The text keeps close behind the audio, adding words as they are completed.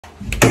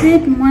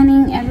Good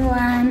morning, everyone.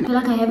 I feel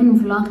like I haven't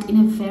vlogged in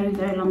a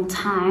very long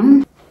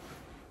time.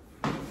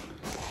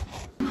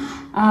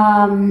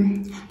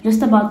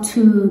 Just about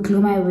to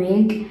glue my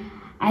wig.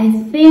 I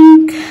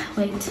think,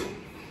 wait.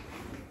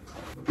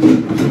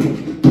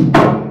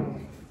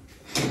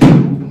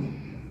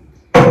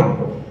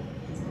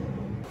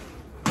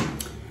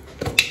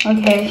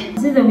 Okay,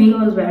 this is the wig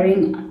I was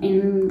wearing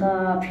in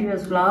the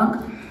previous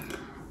vlog.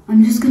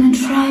 I'm just gonna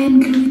try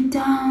and glue it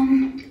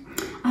down.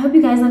 I hope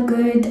you guys are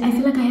good. I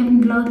feel like I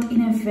haven't vlogged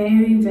in a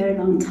very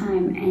long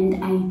time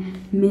and I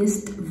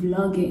missed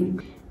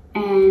vlogging.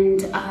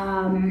 And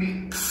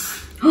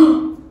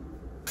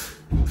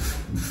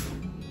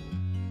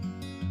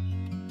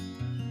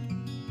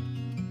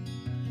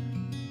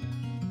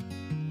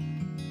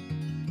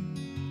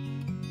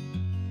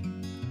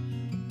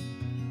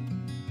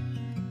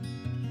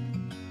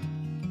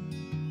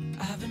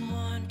I've been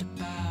wondering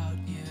about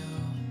you.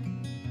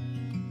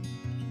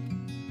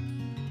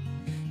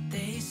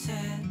 They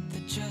said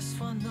that just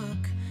one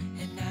look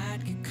and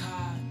I'd get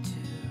caught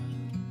too.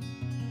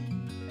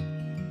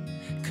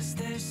 'Cause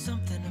there's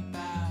something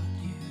about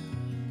you,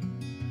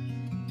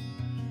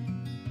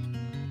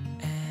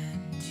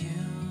 and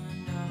you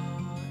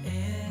know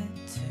it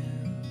too.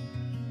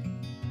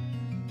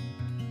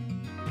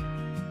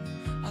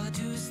 All I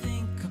do is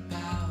think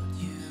about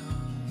you.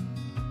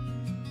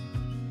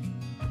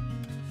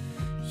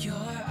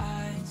 Your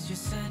eyes, your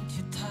scent,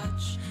 your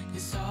touch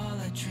is all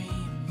I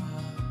dream of.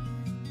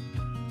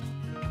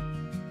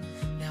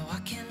 Now I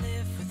can't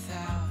live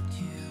without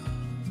you.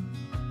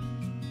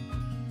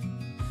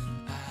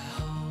 I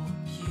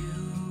hope you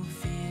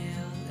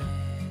feel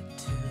it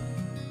too.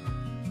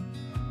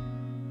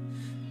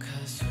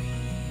 'Cause we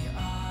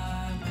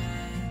are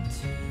meant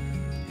to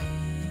be.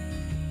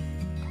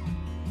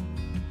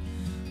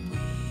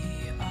 We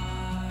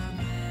are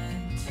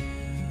meant to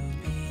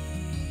be.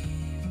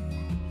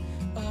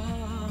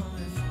 Oh,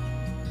 if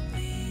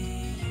only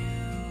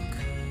you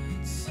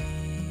could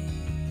see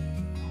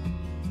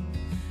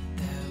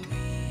that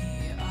we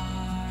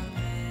are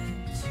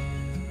meant to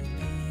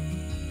be.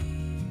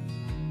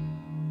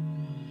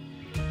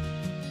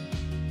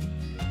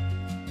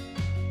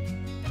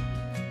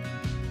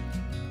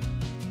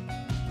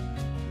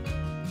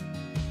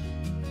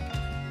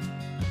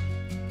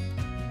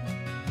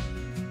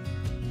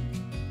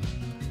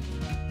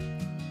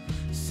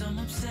 Some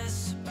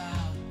obsess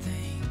about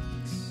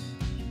things.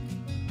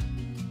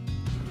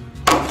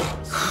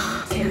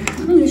 okay, I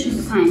think this should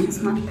be fine.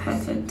 It's not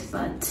perfect,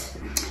 but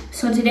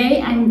so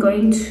today I'm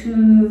going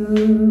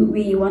to.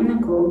 We wanna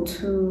go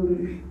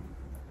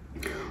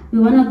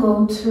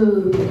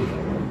to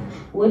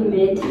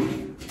Woodmid.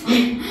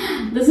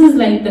 This is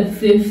like the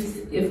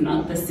 5th, if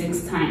not the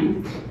 6th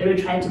time that we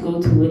tried to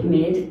go to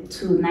Woodmid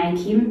to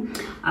Nike.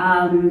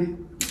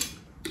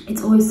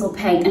 It's always so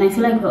packed, and I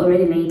feel like we're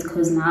already late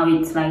because now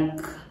it's like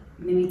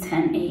maybe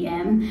 10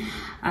 a.m.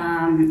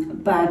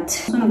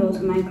 But I'm gonna go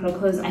to Micro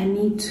because I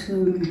need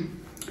to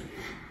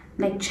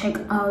like check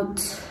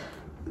out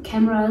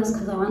cameras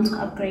because I want to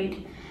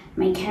upgrade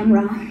my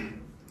camera.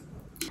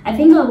 I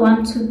think I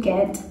want to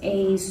get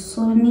a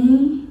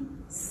Sony,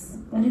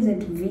 what is it,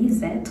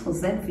 VZ or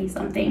ZV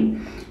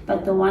something,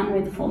 but the one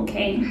with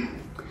 4K. I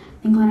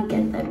think I want to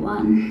get that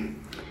one.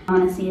 I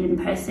want to see it in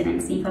person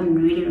and see if I'm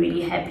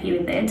really happy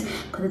with it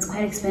because it's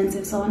quite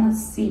expensive. So I want to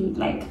see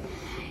like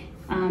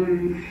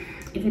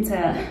if it's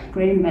a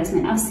great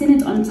investment. I've seen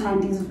it on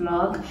Tandy's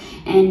vlog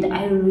and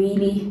I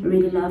really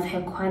love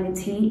her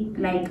quality.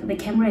 Like the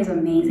camera is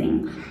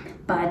amazing,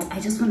 but I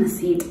just want to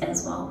see it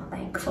as well,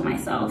 like for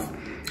myself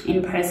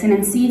in person,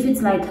 and see if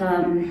it's like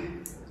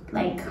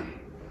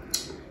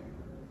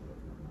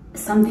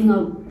something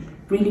I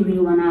really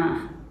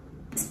wanna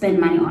spend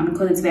money on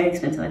because it's very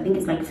expensive. I think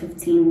it's like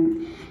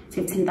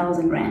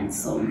 15,000 rand,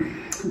 so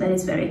that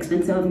is very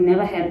expensive. I've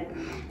never had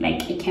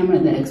like a camera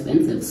that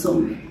expensive,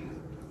 so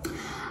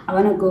I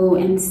want to go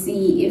and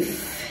see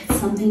if it's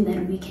something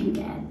that we can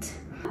get.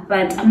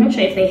 But I'm not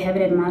sure if they have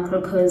it at Macro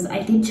because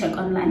I did check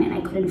online and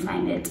I couldn't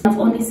find it. I've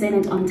only seen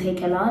it on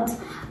Take a Lot.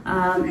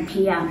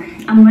 Yeah,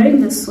 I'm wearing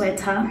this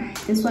sweater.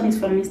 This one is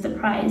from Mr.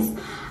 Price.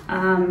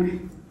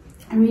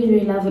 I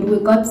really love it. We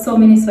got so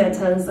many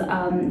sweaters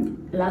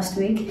last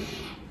week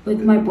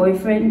with my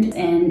boyfriend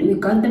and we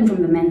got them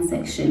from the men's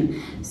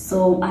section,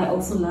 so I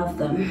also love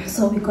them.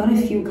 So we got a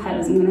few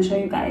colors. I'm going to show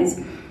you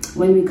guys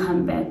when we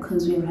come back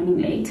because we're running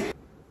late.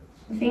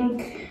 I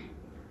think,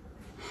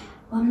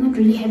 well, I'm not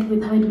really happy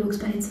with how it looks,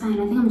 but it's fine.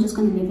 I think I'm just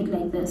going to leave it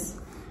like this.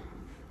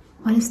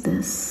 What is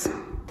this?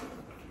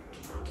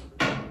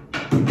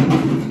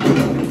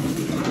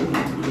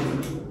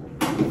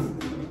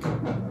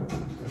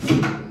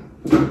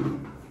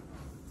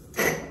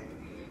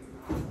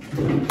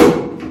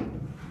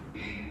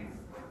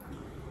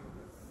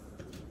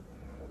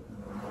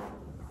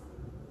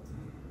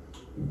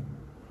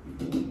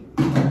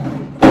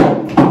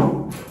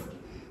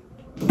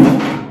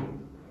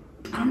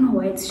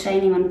 It's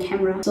shining on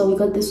camera. So we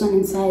got this one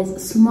in size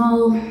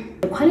small.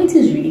 The quality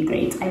is really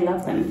great. I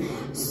love them.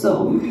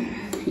 So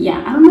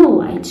yeah, I don't know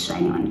why it's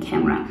shining on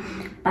camera,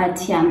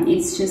 but yeah,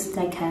 it's just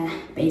like a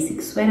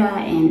basic sweater,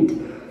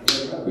 and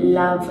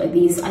love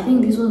these. I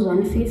think this was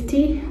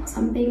 150 or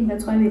something.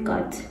 That's why we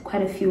got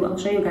quite a few. I'll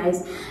show you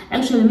guys.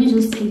 Actually, let me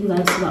just take you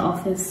guys to the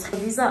office.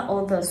 These are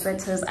all the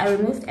sweaters. I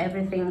removed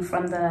everything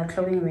from the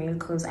clothing rail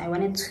because I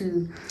wanted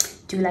to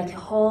do like a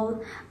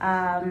haul,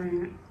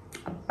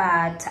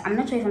 but I'm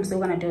not sure if I'm still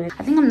gonna do it.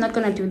 I think I'm not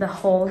gonna do the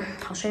haul.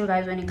 I'll show you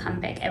guys when you come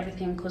back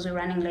everything because we're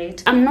running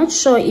late. I'm not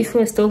sure if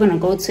we're still gonna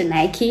go to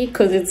Nike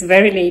because it's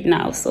very late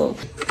now. So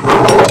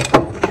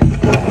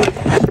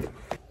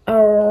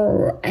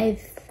I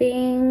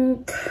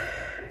think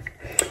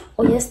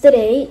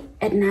yesterday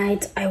at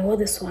night I wore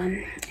this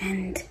one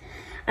and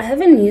I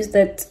haven't used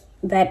it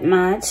that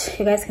much.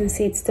 You guys can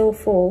see it's still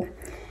full.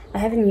 I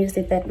haven't used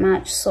it that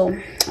much, so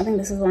I think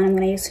this is one I'm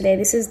gonna use today.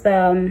 This is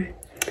the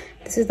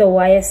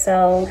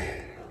YSL.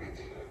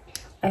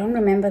 I don't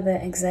remember the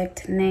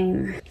exact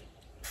name.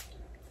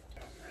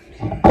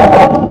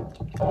 I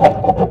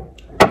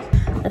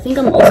think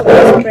I'm also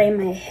gonna spray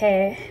my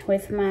hair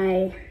with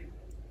my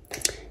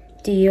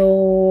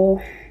Dio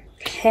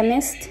hair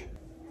mist.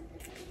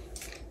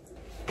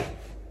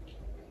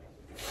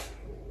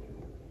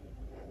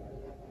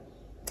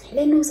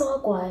 Now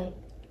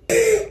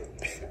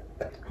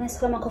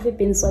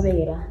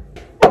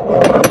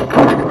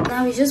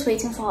we're just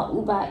waiting for our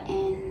Uber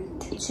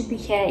and it should be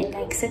here in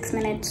like 6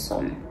 minutes,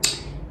 so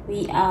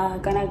we are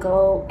gonna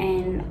go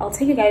and I'll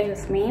take you guys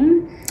with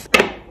me.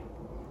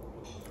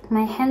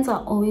 My hands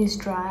are always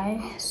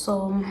dry,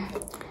 so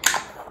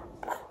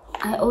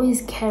I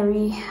always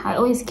carry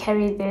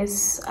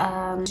this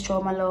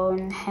Jo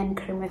Malone hand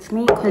cream with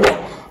me because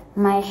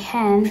my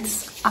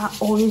hands are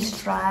always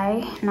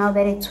dry now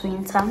that it's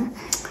winter.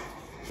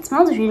 It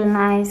smells really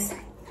nice.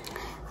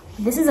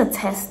 This is a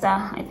tester.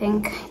 I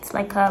think it's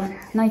like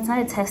no, it's not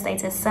a tester,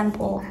 it's a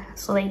sample.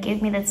 So they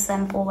gave me that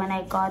sample when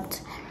I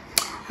got,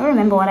 I don't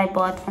remember what I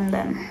bought from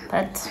them,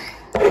 but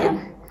yeah,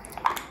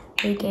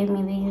 they gave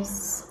me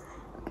this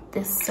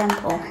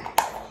sample.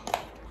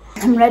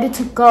 I'm ready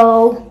to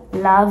go.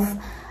 Love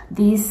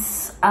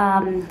this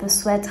the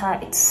sweater.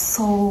 It's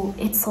so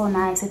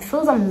nice. It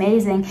feels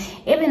amazing.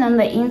 Even on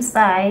the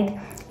inside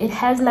it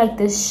has like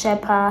this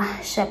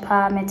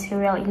shepa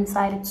material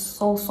inside. It's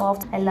so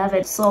soft. I love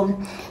it. So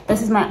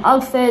this is my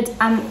outfit.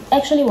 I'm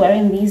actually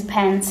wearing these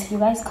pants. You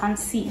guys can't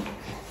see.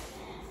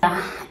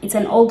 It's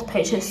an old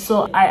purchase,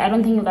 so I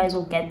don't think you guys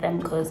will get them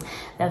because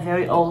they're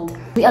very old.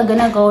 We are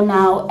gonna go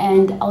now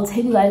and I'll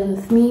take you guys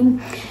with me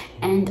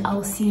and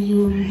I'll see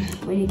you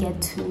when you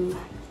get to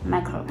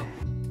Macro.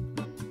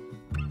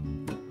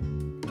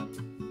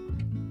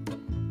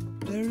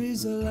 There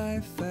is a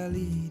life I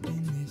lead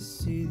in this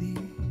city,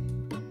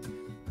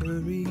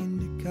 hurrying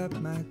to cut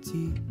my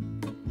teeth.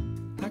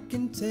 I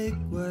can take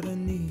what I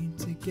need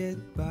to get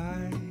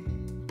by.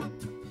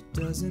 It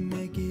doesn't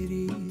make it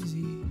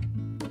easy.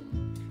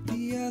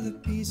 The other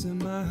piece of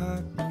my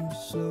heart moves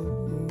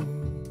slow,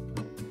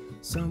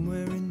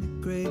 somewhere in the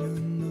great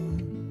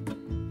unknown.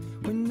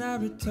 When I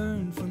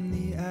return from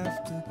the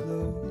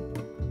afterglow,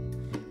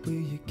 will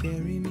you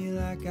carry me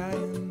like I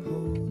am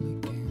whole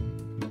again?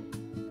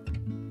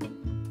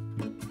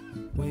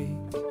 Wait,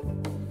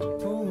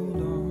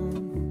 hold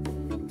on,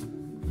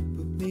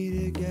 put me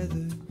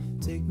together,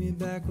 take me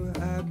back where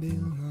I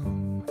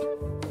belong.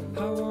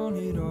 I want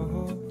it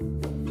all.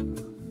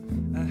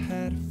 I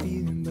had a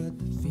feeling, but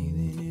the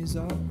feeling is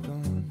all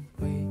gone.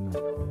 Wait,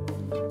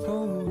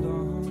 hold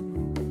on,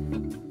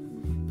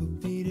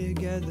 put me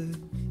together,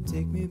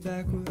 take me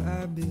back where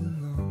I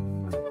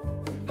belong.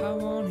 I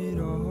want it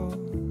all.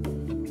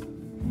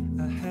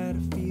 I had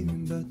a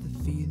feeling, but the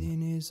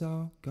feeling is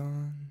all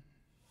gone.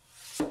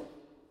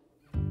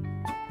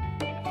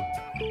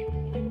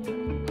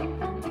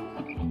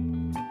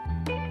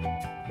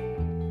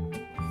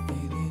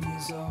 Feeling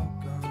is all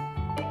gone.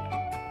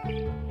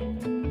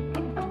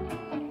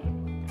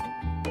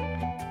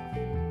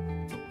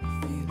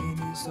 Feeling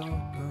is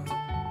all gone.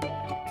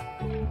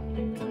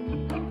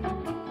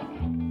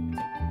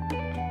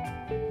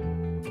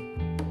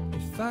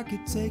 If I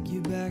could take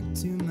you back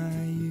to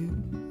my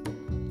youth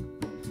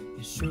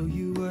and show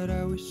you what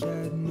I wish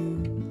I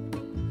knew,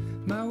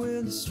 my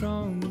will is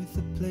strong with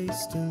a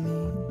place to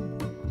lean.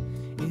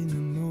 In a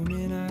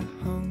moment I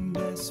hung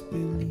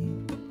desperately.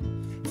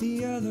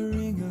 The other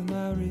ring on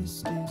my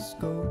wrist is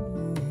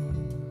gold,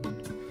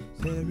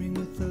 pairing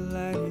with the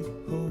light it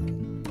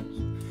holds.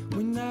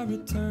 When I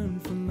return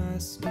from my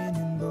skin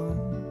and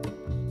bones,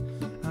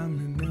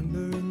 I'm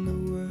remembering the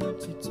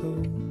words you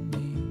told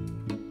me.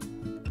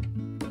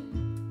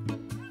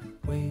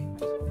 Wait,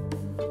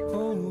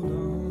 hold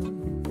on,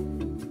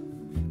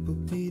 put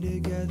me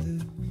together,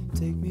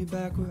 take me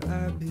back where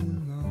I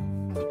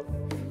belong.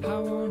 I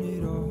want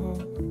it all.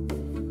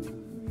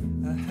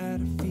 I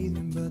had a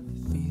feeling, but the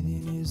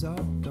feeling is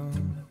all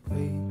gone.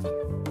 Wait,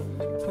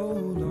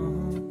 hold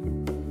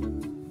on,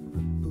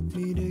 put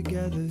me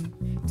together,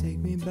 take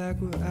me back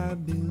where I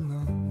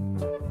belong.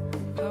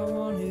 I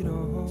want it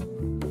all.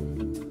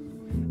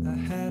 I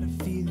had a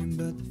feeling,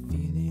 but the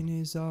feeling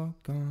is all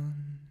gone.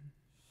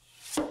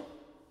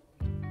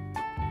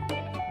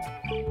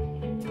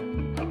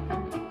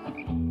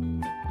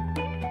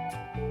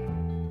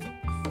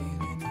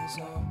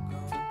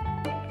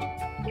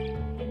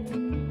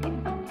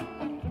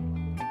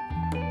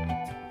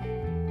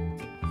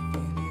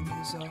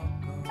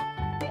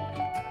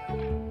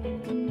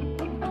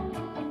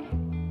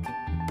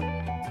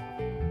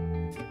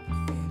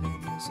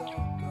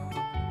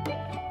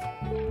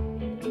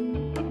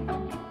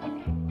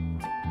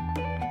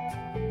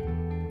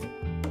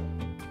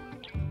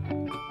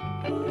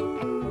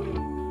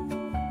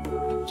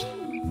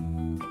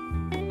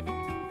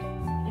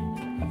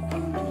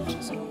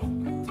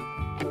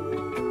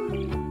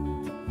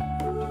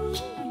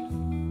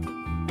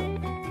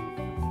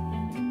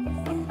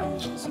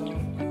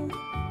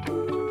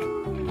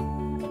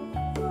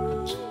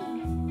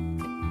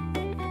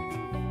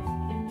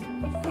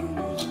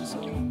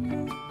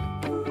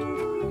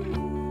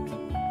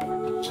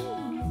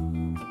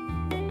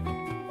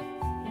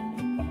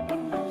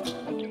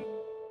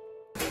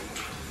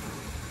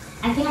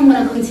 I think I'm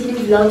gonna continue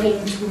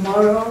vlogging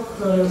tomorrow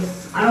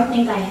because I don't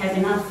think I have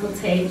enough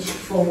footage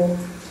for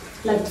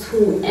like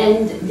to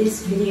end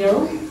this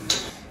video.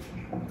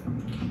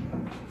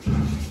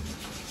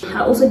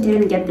 I also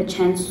didn't get the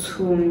chance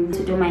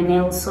to do my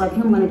nails, so I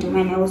think I'm gonna do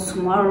my nails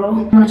tomorrow.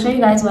 I'm gonna show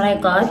you guys what I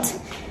got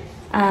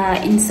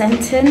in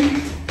Senton.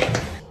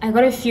 I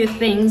got a few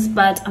things,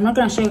 but I'm not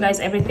gonna show you guys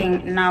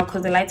everything now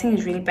because the lighting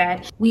is really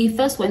bad. We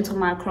first went to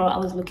Macro. I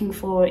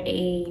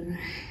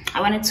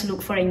wanted to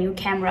look for a new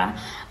camera,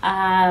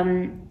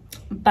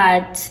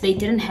 but they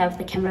didn't have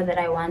the camera that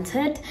I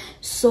wanted.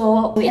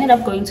 So we ended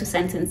up going to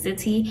Senton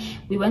City.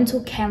 We went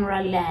to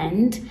Camera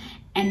Land,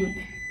 and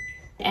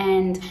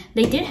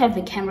they did have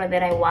the camera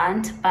that I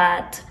want,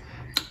 but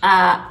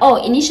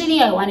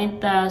initially I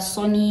wanted the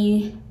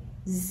Sony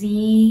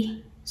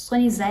ZV-1.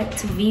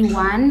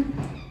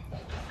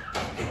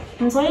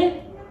 I'm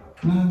sorry?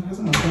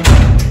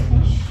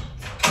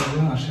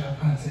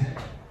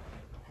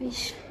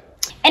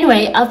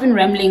 Anyway, I've been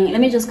rambling. Let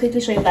me just quickly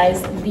show you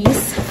guys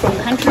these from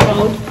Country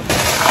Road.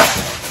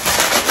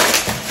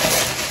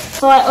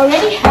 So I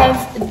already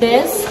have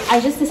this. I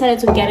just decided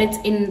to get it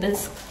in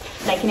this,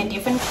 like in a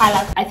different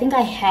color. I think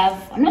I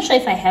have, I'm not sure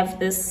if I have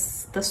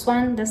this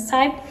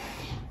type,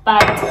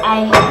 but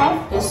I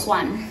have this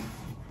one.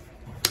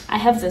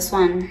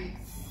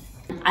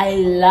 I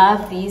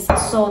love these.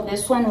 So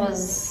this one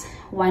was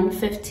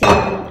 150,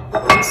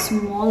 the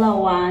smaller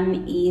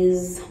one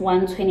is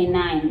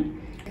 129.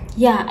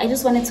 Yeah, I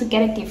just wanted to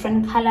get a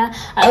different color.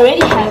 I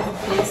already have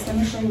this. Let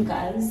me show you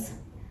guys.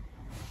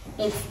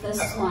 It's this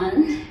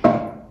one.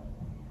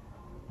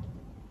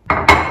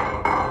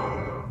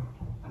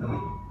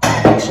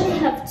 I actually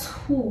have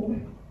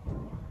two.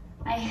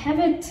 I have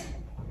it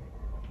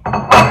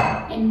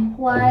in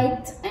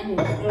white and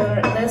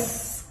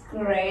this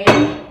gray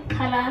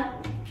color.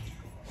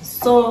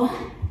 So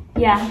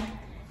yeah,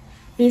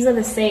 these are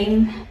the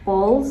same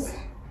balls.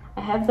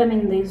 I have them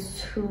in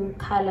these two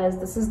colors.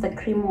 This is the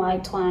cream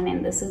white one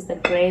and this is the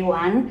gray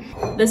one.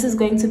 This is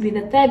going to be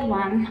the third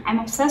one. I'm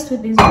obsessed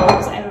with these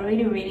balls. I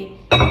really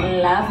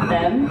love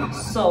them.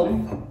 So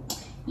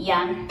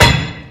yeah,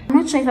 I'm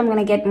not sure if I'm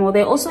gonna get more.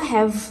 They also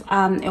have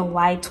a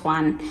white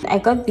one. I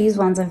got these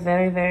ones a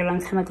very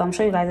long time ago. I'm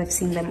sure you guys have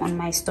seen them on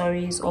my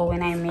stories or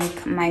when I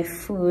make my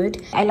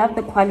food. I love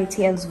the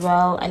quality as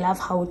well. I love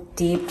how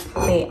deep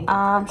they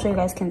are. I'm sure you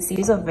guys can see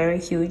these are very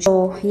huge.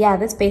 So yeah,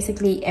 that's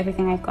basically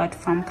everything I got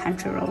from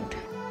Country Road.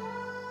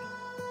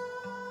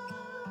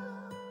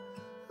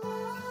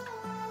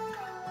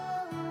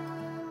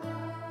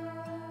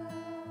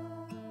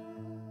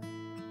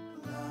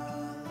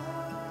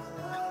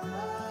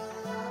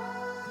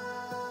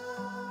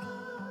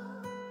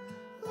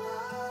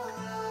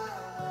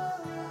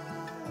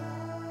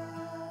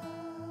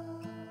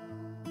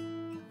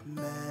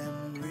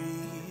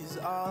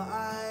 All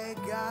I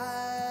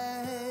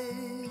got,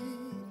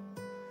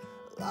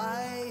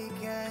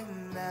 like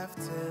an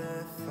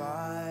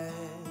afterthought,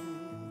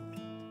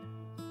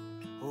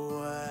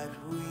 what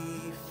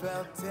we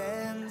felt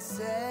and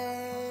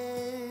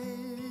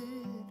said,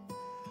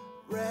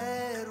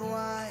 red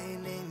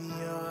wine in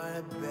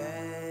your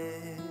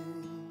bed,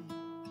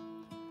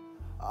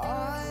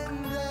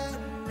 on the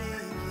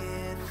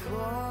naked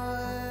floor,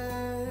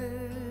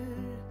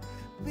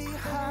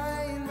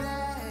 behind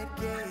that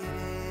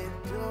gated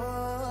door,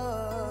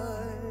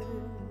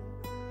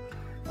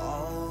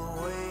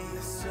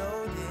 always so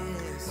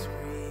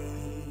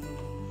discreet,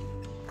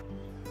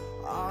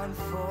 on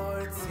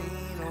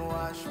 14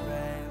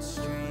 Washburn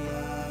Street.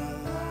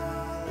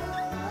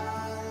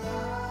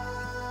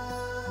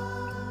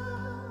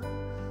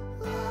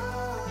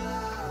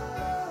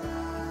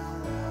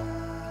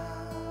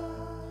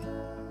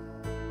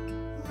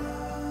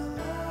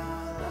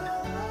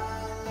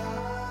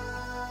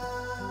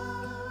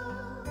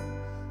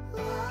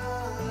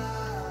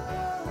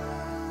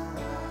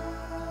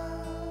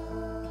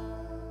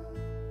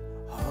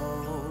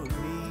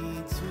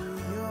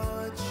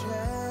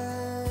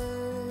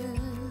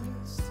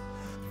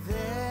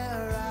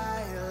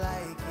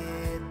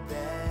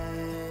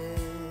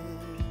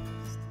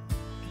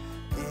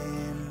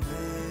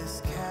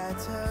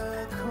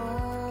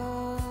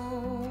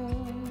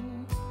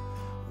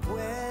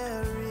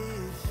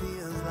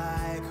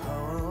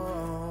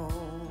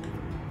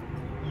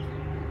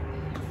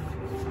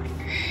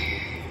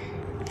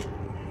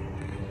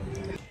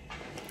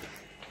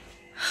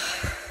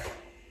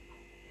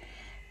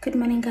 Good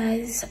morning,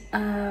 guys.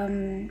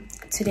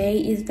 Today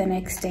is the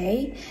next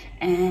day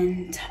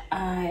and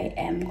I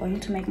am going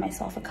to make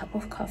myself a cup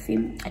of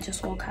coffee. I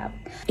just woke up.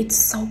 It's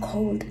so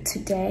cold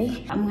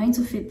today. I'm going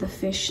to feed the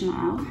fish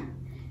now,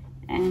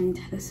 and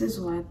this is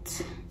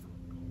what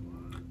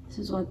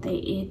they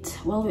eat.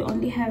 Well, we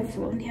only have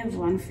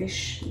one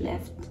fish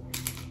left,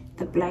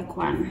 the black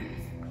one.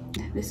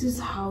 This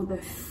is how the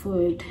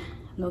food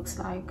looks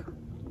like.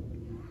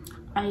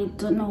 I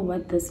don't know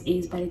what this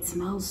is, but it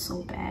smells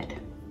so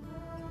bad.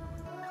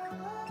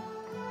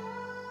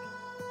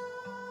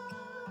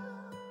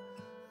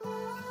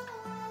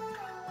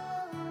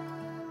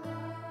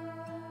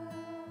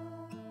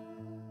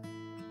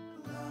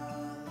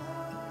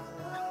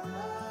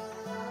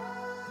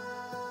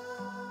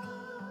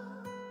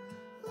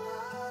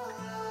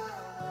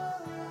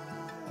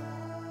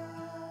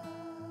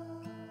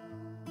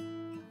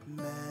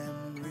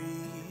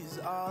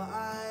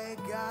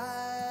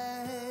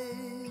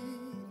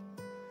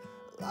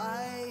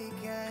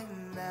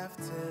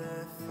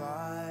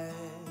 afterthought.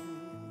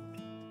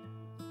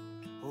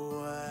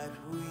 What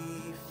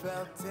we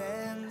felt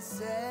and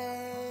said.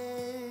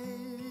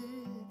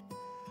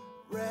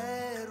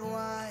 Red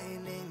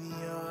wine in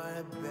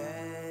your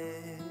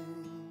bed.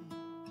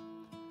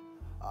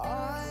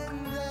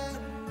 On the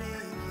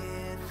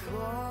naked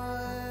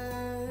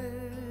floor.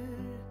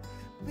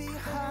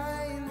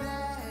 Behind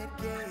that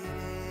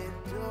gated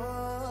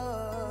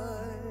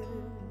door.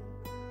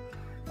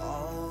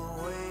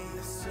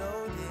 Always so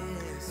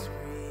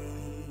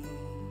discreet.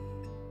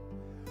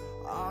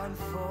 On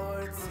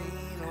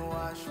 14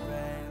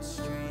 Washburn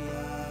Street.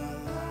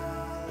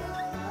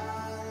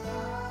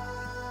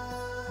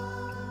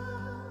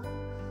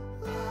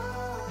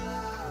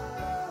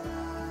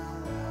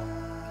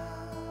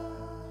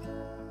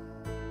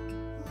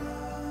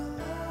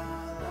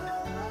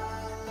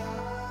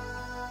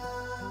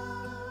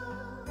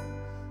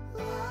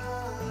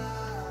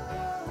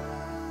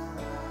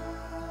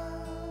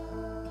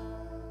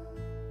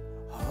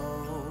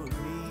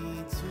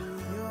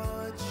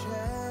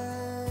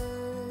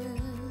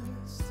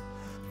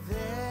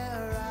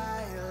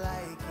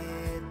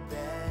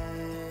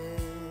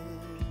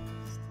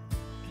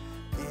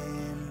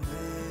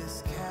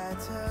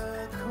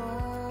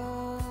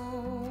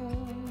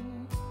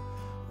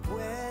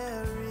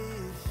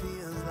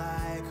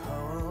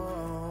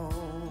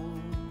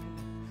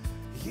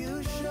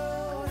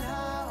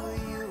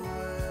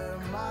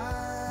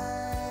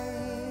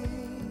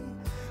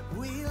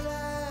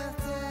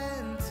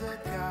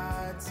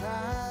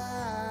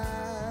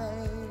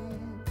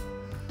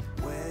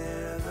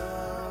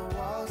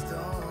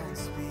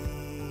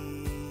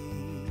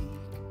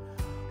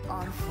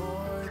 On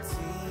 14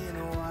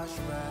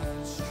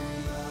 Washburn Street.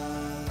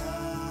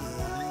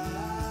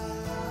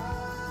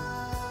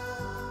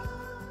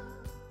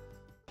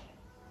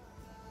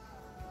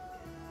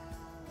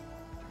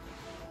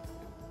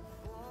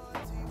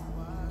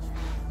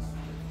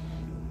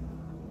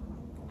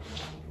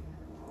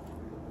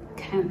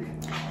 Okay,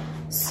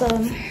 so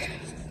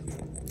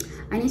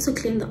I need to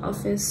clean the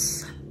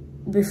office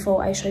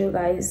before I show you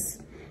guys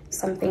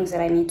some things that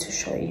I need to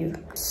show you.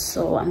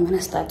 So I'm gonna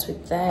start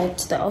with that.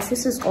 The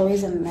office is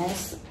always a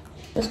mess.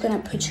 Just gonna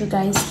put you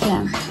guys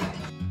here.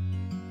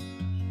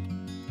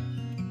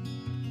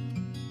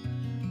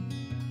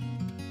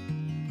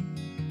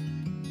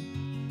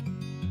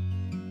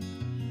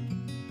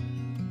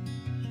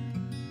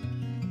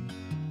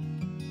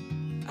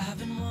 I've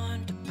been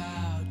wondering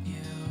about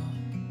you.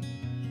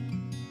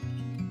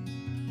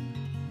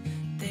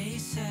 They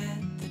said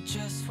that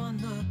just one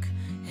look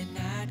and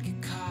I'd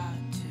get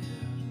caught too.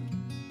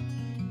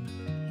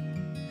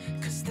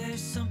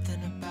 There's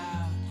something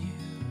about you,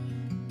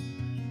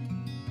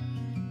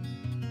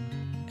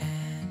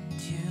 and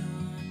you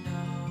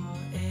know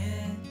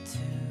it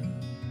too.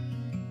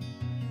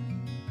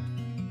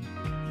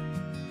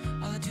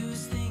 All I do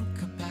is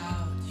think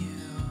about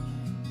you.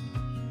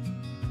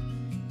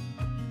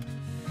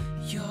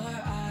 Your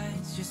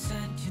eyes, your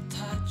scent, your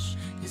touch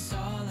is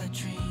all I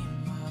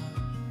dream of.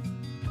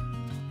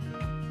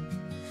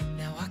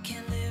 Now I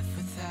can't live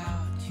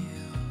without you.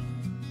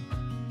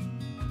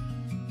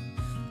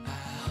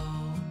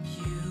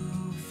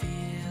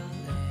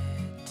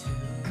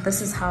 This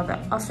is how the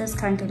office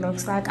currently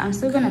looks like. I'm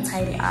still gonna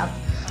tidy up,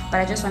 but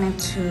I just wanted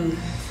to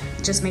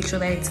just make sure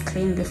that it's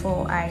clean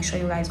before I show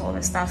you guys all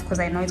the stuff, because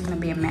I know it's gonna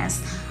be a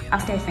mess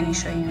after I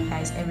finish showing you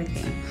guys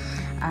everything.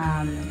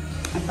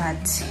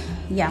 But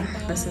yeah,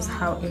 this is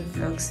how it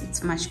looks.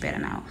 It's much better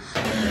now.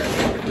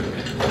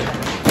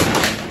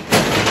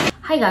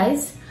 Hi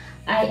guys,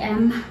 I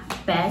am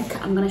back.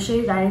 I'm gonna show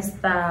you guys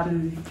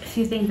the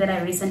few things that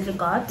I recently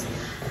got.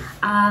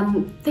 I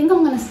think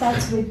I'm gonna start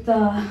with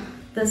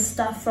the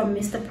stuff from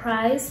Mr.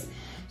 Price.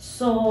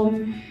 So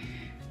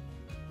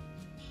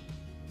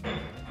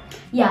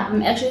yeah,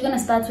 I'm actually gonna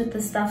start with the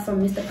stuff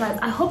from Mr. Price.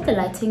 I hope the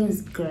lighting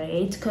is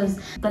great, because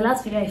the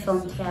last video I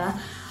filmed here,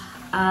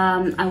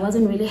 I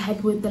wasn't really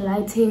happy with the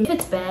lighting. If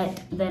it's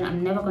bad, then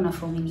I'm never gonna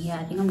film in here.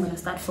 I think I'm gonna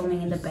start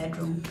filming in the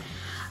bedroom.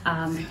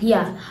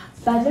 Yeah,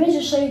 but let me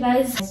just show you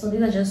guys. So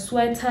these are just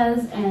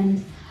sweaters,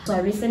 and so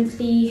I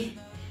recently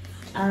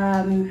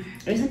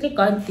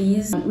got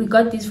these. We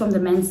got these from the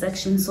men's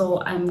section,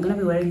 so I'm gonna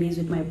be wearing these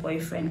with my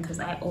boyfriend because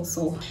I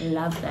also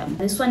love them.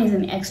 This one is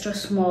an extra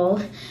small.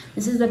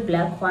 This is the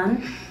black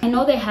one. I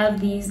know they have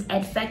these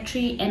at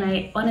Factory, and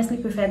I honestly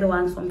prefer the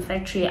ones from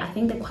Factory. I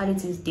think the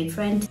quality is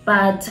different,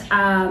 but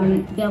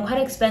they are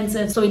quite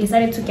expensive, so we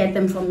decided to get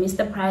them from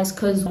Mr. Price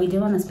because we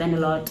didn't want to spend a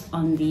lot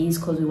on these,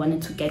 because we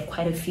wanted to get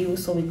quite a few.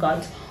 So we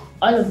got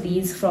all of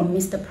these from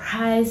Mr.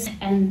 Price,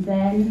 and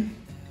then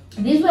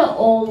these were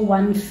all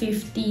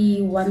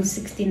 $150,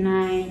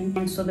 $169,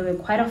 and so they were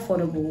quite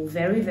affordable,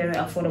 very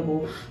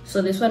affordable. So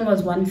this one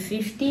was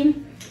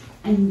 $150,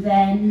 and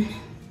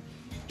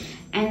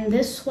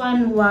this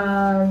one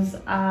was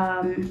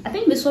I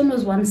think this one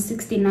was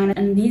 $169,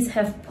 and these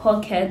have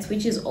pockets,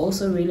 which is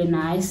also really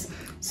nice.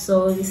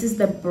 So this is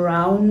the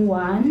brown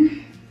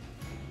one.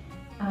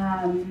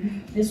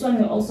 This one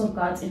we also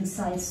got in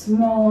size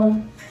small.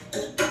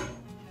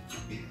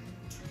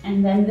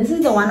 And then this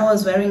is the one I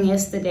was wearing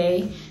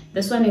yesterday.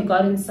 This one you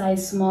got in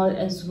size small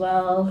as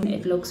well.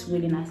 It looks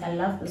really nice. I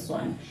love this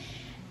one.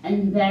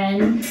 And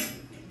then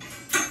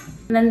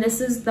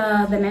this is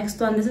the next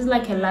one. This is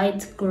like a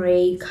light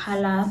gray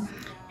color,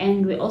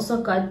 and we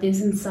also got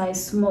this in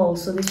size small,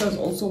 so this was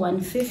also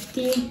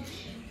 150.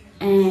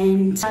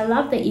 And I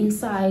love the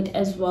inside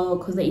as well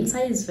because the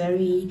inside is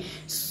very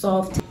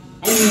soft.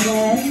 And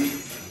then,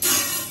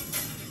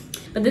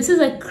 but this is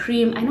a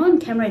cream. I know on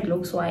camera it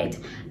looks white,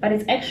 but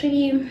it's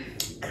actually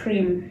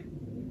cream.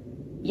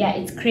 Yeah,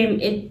 it's cream.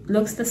 It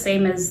looks the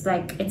same as,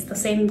 like, it's the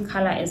same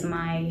color as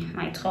my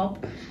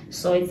top.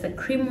 So it's the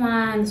cream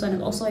one. This one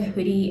is also a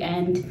hoodie,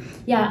 and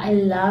yeah, I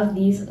love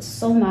these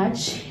so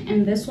much.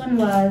 And this one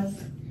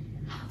was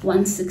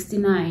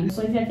 169.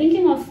 So if you're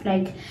thinking of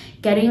like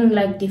getting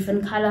like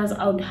different colors,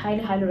 I would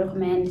highly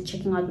recommend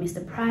checking out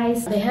Mr.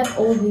 Price. They have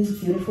all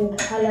these beautiful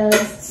colors.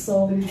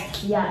 So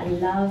yeah, I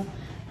love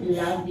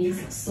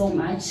these so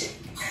much.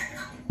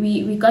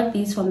 We got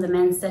these from the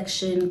men's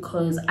section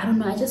because I don't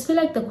know, I just feel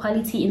like the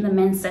quality in the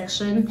men's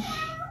section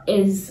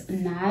is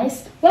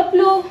nice. What,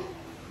 Blue?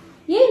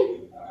 Yeah.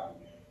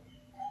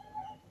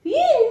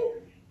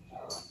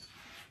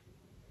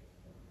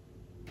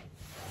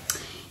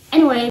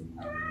 Anyway,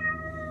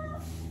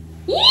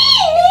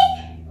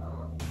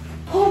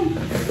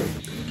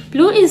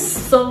 Blue is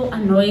so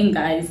annoying,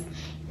 guys.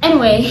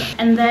 Anyway,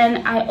 and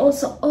then I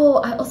also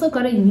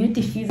got a new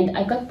diffuser.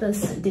 I got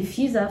this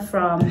diffuser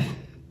from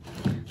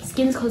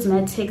Skins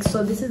Cosmetics.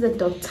 So this is a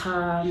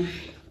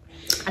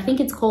I think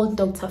it's called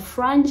Dr.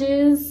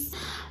 Franges,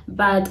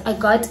 but I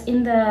got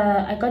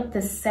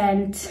the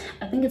scent,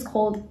 I think it's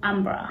called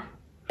Ambra.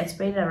 I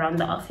sprayed it around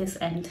the office,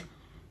 and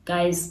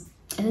guys,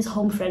 this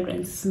home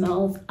fragrance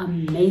smells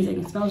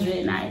amazing. It smells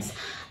really nice.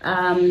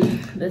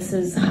 This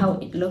is how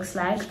it looks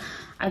like.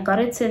 I got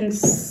it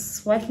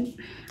since what,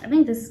 I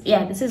think this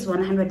is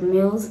 100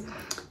 mils.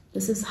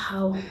 This is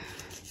how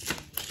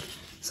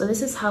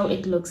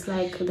it looks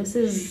like. This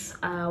is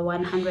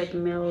 100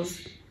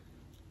 mils.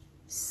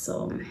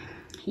 So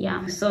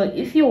yeah, so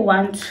if you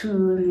want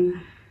to,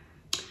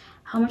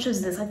 how much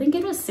was this? I think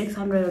it was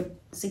 600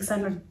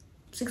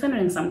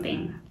 and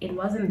something. It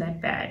wasn't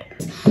that bad.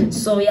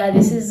 So yeah,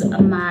 this is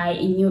my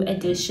new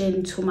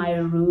addition to my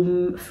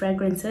room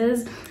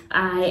fragrances.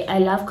 I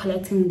love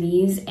collecting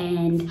these,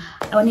 and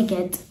I want to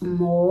get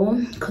more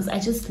because I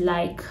just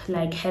like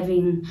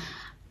having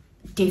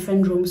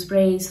different room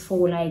sprays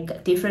for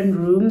like different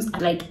rooms,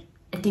 like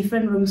a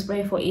different room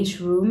spray for each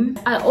room.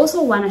 I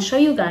also want to show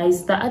you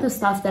guys the other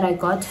stuff that I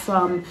got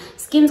from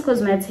Skins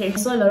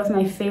Cosmetics. So a lot of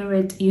my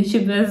favorite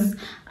YouTubers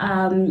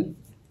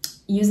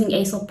using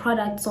Aesop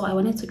products, so I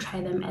wanted to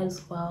try them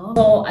as well.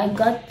 So I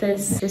got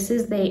this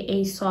is the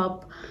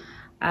Aesop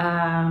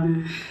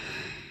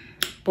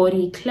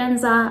body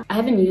cleanser. I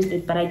haven't used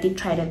it, but I did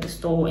try it at the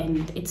store,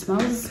 and it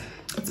smells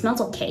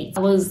okay. I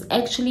was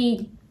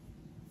actually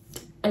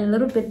a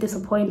little bit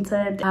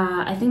disappointed.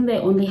 I think they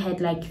only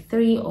had like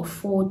 3 or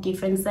 4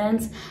 different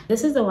scents.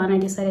 This is the one I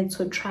decided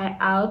to try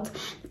out.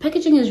 The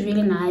packaging is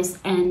really nice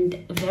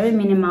and very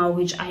minimal,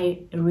 which I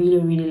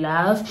really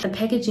love. The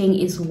packaging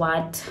is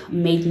what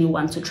made me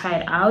want to try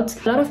it out.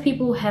 A lot of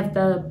people have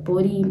a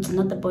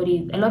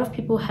lot of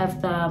people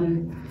have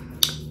the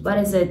what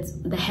is it,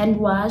 the hand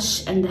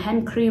wash and the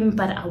hand cream,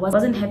 but I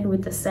wasn't happy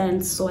with the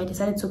scent, so I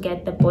decided to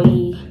get the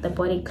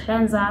body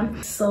cleanser.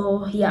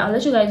 So yeah, I'll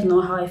let you guys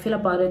know how I feel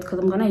about it because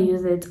I'm gonna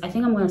use it. I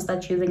think I'm gonna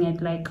start using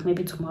it like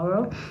maybe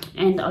tomorrow,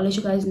 and I'll let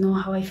you guys know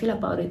how I feel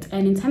about it.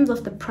 And in terms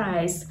of the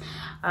price,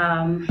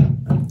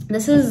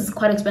 this is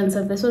quite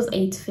expensive. This was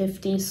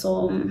 $8.50,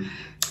 so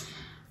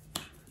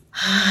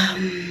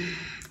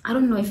I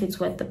don't know if it's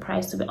worth the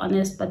price, to be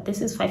honest, but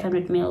this is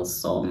 500 mils.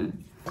 So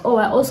oh,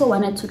 I also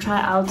wanted to try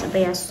out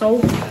their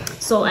soap.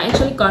 So I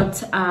actually got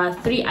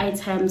 3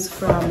 items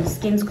from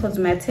Skins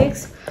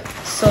Cosmetics.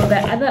 So the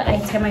other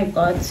item I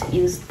got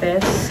is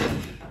this.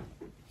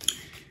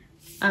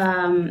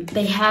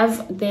 They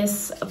have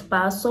this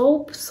bar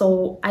soap,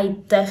 so I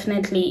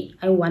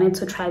wanted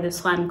to try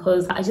this one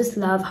because I just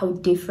love how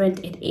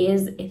different it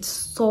is. It's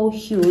so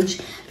huge.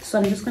 So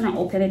I'm just gonna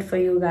open it for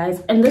you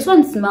guys, and this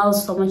one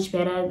smells so much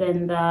better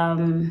than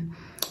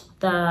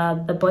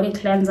the body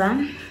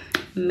cleanser.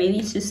 Maybe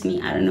it's just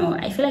me, I don't know.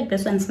 I feel like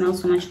this one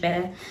smells so much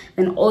better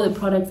than all the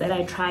products that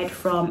I tried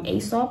from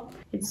Aesop.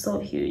 It's so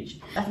huge.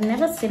 I've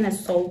never seen a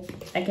soap,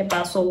 like a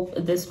bar soap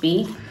this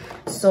big.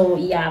 So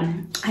yeah,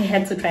 I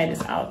had to try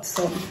this out.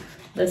 So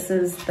this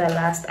is the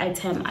last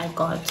item I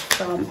got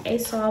from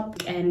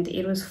Aesop, and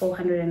it was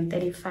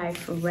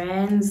 435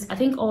 rands. I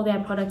think all their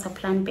products are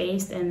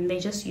plant-based, and they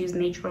just use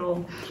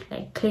natural,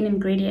 like clean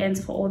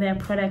ingredients for all their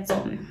products.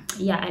 So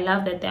yeah, I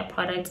love that their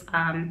products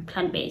are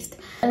plant-based.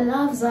 I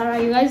love Zara.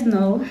 You guys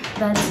know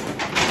that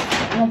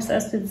I'm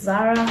obsessed with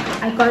Zara.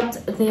 I got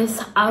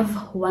this.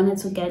 I've wanted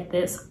to get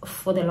this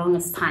for the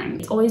longest time.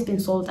 It's always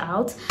been sold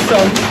out. So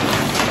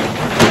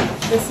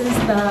this is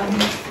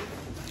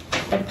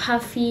the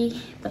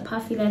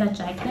puffy leather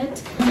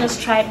jacket. I'll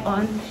just try it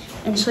on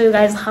and show you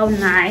guys how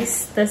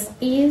nice this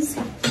is.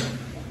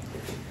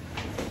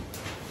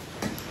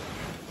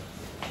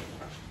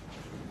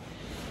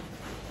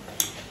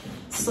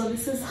 So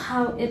this is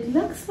how it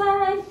looks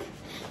like.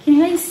 Can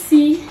you guys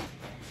see?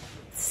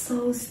 It's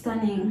so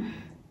stunning.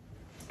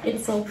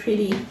 It's so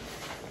pretty.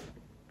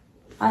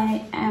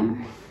 I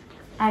am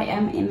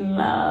in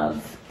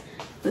love.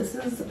 This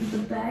is the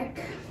back,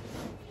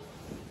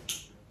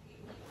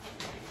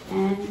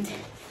 and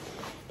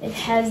it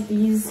has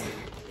these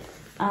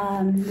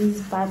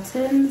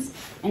buttons,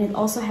 and it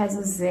also has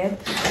a zip.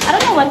 I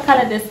don't know what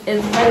color this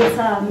is, but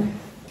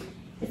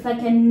it's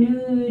like a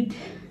nude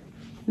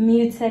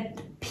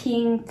muted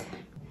pink.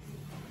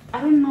 I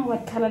don't know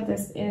what color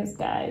this is,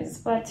 guys,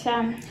 but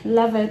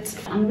love it.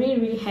 I'm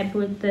really happy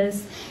with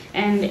this,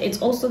 and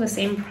it's also the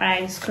same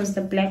price because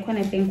the black one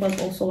I think was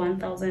also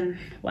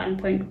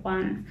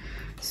 1,001.1.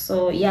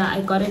 So yeah,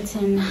 I got it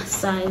in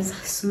size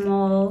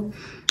small.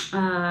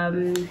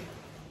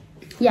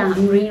 Yeah,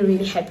 I'm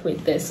really happy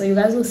with this. So you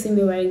guys will see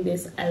me wearing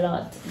this a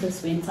lot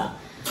this winter.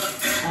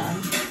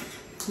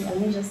 Yeah,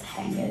 let me just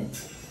hang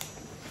it.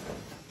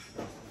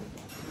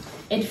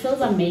 It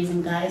feels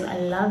amazing, guys. I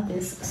love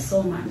this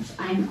so much.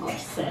 I'm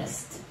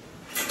obsessed.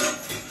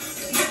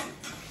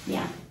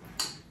 Yeah.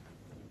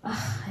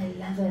 Oh, I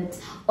love it.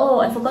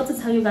 Oh, I forgot to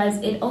tell you guys,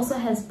 it also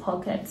has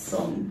pockets,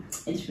 so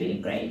it's really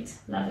great.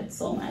 Love it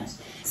so much.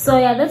 So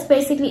yeah, that's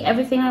basically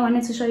everything I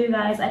wanted to show you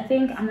guys. I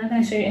think I'm not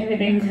going to show you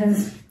everything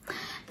because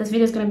this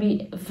video is going to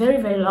be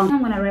very long. I'm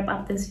going to wrap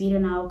up this video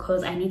now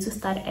because I need to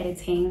start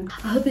editing.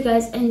 I hope you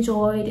guys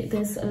enjoyed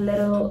this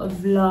little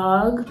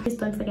vlog. Please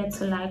don't forget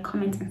to like,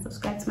 comment, and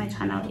subscribe to my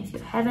channel if you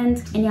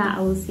haven't. And yeah, I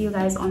will see you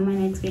guys on my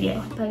next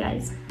video. Bye,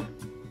 guys.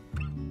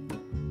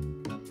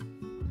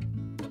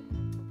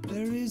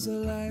 There is a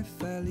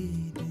life I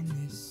lead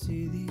in this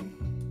city.